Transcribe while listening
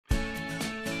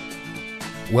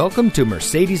Welcome to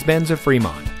Mercedes-Benz of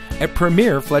Fremont, a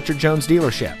premier Fletcher Jones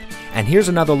dealership. And here's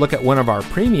another look at one of our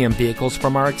premium vehicles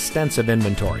from our extensive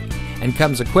inventory, and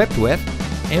comes equipped with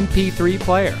MP3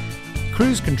 player,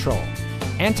 cruise control,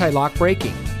 anti-lock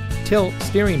braking, tilt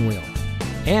steering wheel,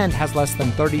 and has less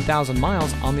than 30,000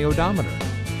 miles on the odometer.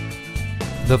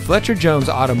 The Fletcher Jones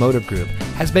Automotive Group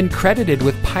has been credited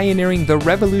with pioneering the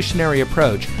revolutionary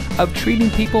approach of treating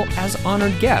people as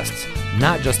honored guests,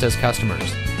 not just as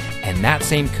customers. And that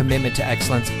same commitment to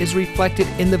excellence is reflected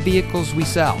in the vehicles we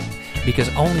sell, because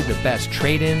only the best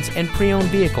trade-ins and pre-owned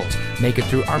vehicles make it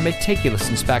through our meticulous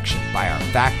inspection by our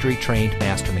factory-trained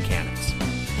master mechanics.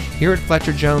 Here at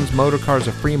Fletcher Jones Motor Cars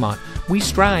of Fremont, we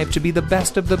strive to be the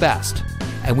best of the best,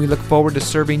 and we look forward to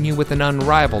serving you with an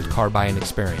unrivaled car buying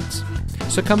experience.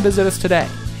 So come visit us today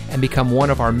and become one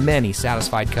of our many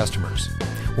satisfied customers.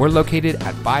 We're located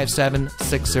at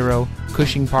 5760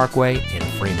 Cushing Parkway in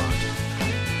Fremont.